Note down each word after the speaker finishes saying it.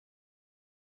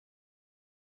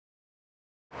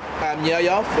I'm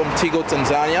Yaya from Tigo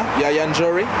Tanzania, Yaya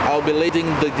N'djore. I'll be leading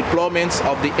the deployments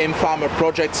of the mFarmer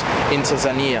project in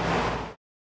Tanzania.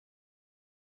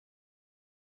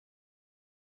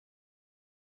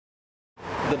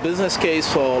 The business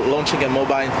case for launching a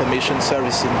mobile information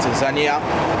service in Tanzania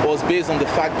was based on the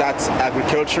fact that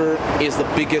agriculture is the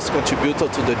biggest contributor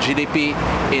to the GDP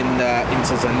in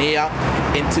Tanzania.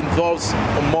 It involves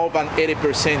more than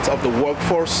 80% of the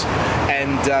workforce,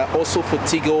 and also for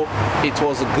Tigo, it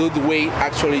was a good way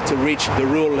actually to reach the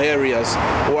rural areas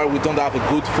where we don't have a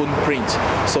good footprint.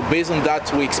 So based on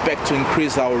that, we expect to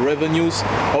increase our revenues.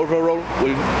 Overall,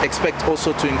 we expect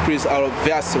also to increase our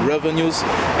VAS revenues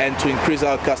and to increase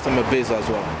our customer base as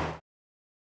well.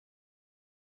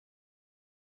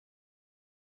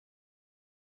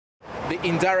 The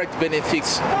indirect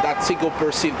benefits that Tigo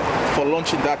perceived for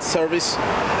launching that service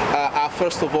are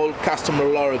first of all customer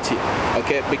loyalty,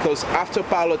 okay? Because after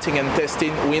piloting and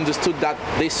testing, we understood that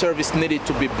this service needed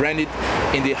to be branded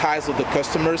in the eyes of the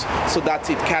customers so that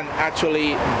it can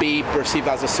actually be perceived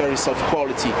as a service of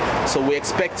quality. So we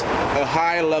expect a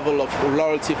high level of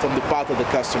loyalty from the part of the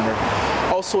customer.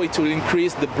 Also, it will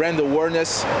increase the brand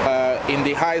awareness in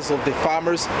the eyes of the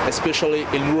farmers, especially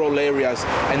in rural areas,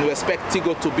 and we expect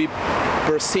Tigo to be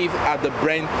perceived as the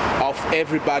brand of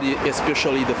everybody,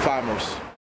 especially the farmers.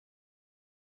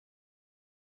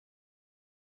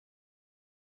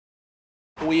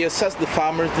 We assess the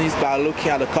farmers' needs by looking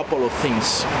at a couple of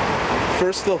things.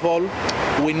 First of all,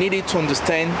 we needed to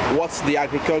understand what the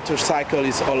agriculture cycle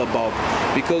is all about,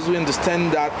 because we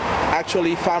understand that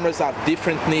actually farmers have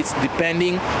different needs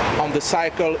depending on the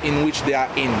cycle in which they are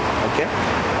in. Okay?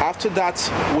 After that,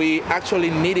 we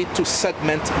actually needed to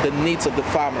segment the needs of the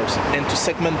farmers and to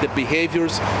segment the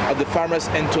behaviors of the farmers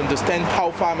and to understand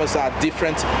how farmers are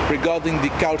different regarding the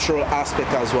cultural aspect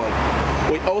as well.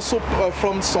 We also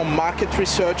performed some market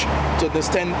research to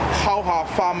understand how our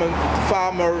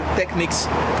farmer techniques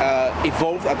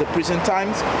evolved at the present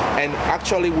times, and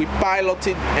actually we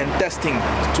piloted and testing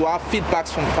to have feedbacks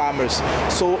from farmers.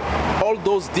 So all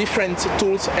those different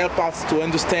tools help us to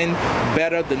understand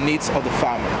better the needs of the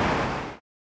farmer.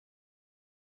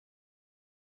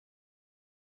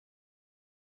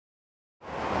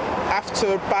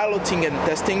 After piloting and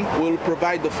testing, we'll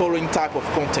provide the following type of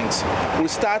contents. We'll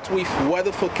start with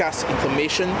weather forecast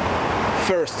information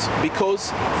first,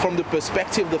 because from the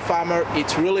perspective of the farmer,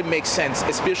 it really makes sense,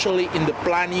 especially in the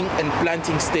planning and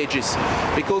planting stages,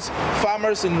 because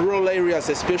farmers in rural areas,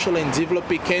 especially in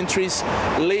developing countries,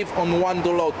 live on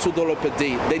 $1 or $2 per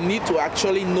day. They need to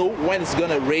actually know when it's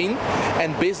going to rain,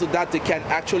 and based on that, they can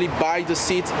actually buy the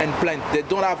seeds and plant. They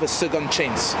don't have a second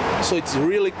chance. So it's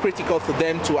really critical for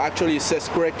them to actually assess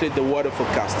correctly the weather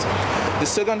forecast. The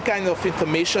second kind of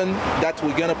information that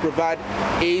we're going to provide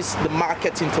is the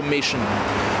market information.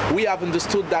 We have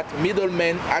understood that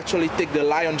middlemen actually take the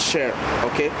lion's share,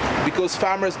 okay? Because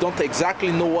farmers don't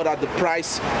exactly know what are the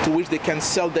price to which they can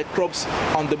sell their crops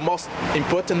on the most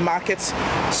important markets.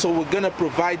 So we're going to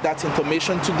provide that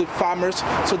information to the farmers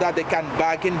so that they can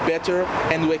bargain better,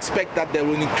 and we expect that they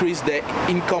will increase their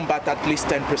income by at least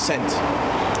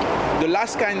 10%. The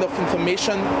last kind of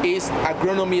information is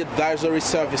agronomy advisory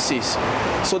services,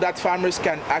 so that farmers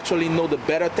can actually know the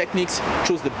better techniques,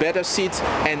 choose the better seeds,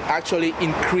 and actually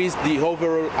increase the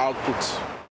overall output.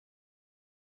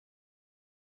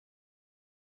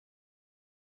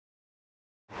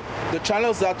 The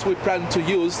channels that we plan to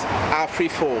use are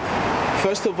threefold.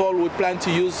 First of all, we plan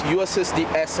to use USSD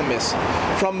SMS.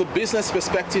 From the business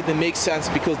perspective, it makes sense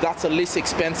because that's the least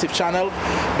expensive channel,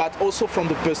 but also from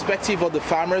the perspective of the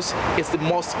farmers, it's the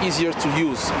most easier to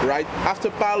use, right? After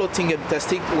piloting and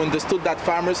testing, we understood that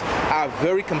farmers are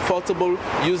very comfortable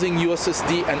using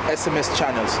USSD and SMS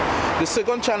channels. The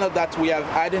second channel that we have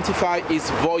identified is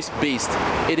voice-based.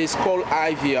 It is called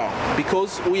IVR,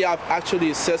 because we have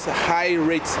actually assessed high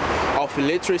rates of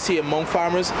illiteracy among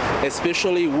farmers,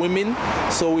 especially women.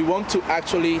 So we want to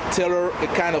actually tailor a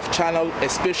kind of channel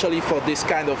especially for this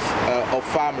kind of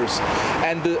farmers.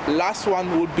 And the last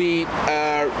one would be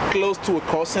close to a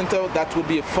call center. That would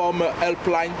be a farmer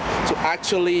helpline to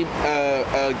actually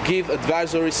give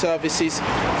advisory services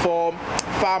for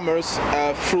farmers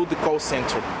through the call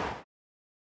center.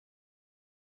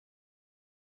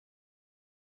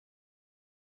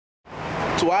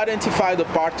 To identify the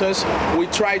partners, we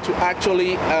try to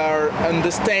actually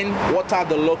understand what are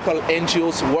the local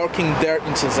NGOs working there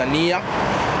in Tanzania,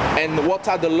 and what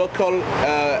are the local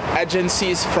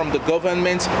agencies from the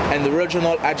government and the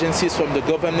regional agencies from the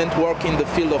government working in the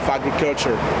field of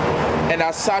agriculture. And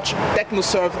as such,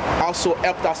 TechnoServe also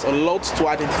helped us a lot to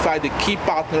identify the key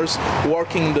partners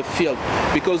working in the field,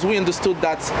 because we understood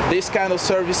that this kind of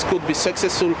service could be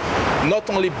successful not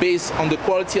only based on the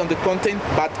quality of the content,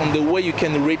 but on the way you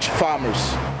can reach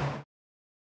farmers.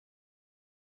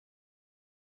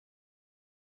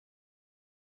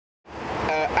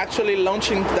 Actually,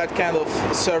 launching that kind of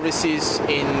services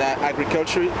in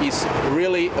agriculture is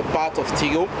really a part of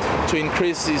Tigo to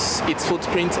increase its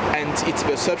footprint and its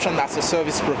perception as a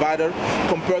service provider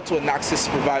compared to an access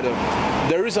provider.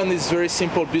 The reason is very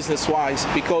simple business-wise,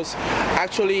 because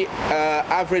actually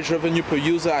average revenue per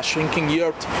user are shrinking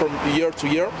from year to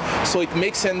year, so it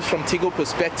makes sense from Tigo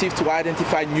perspective to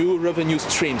identify new revenue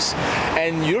streams.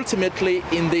 And ultimately,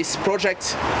 in this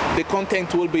project, the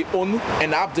content will be owned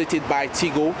and updated by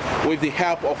Tigo with the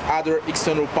help of other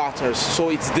external partners. So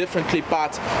it's definitely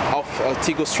part of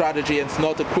Tigo's strategy, and it's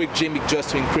not a quick gimmick just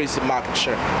to increase the market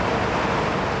share.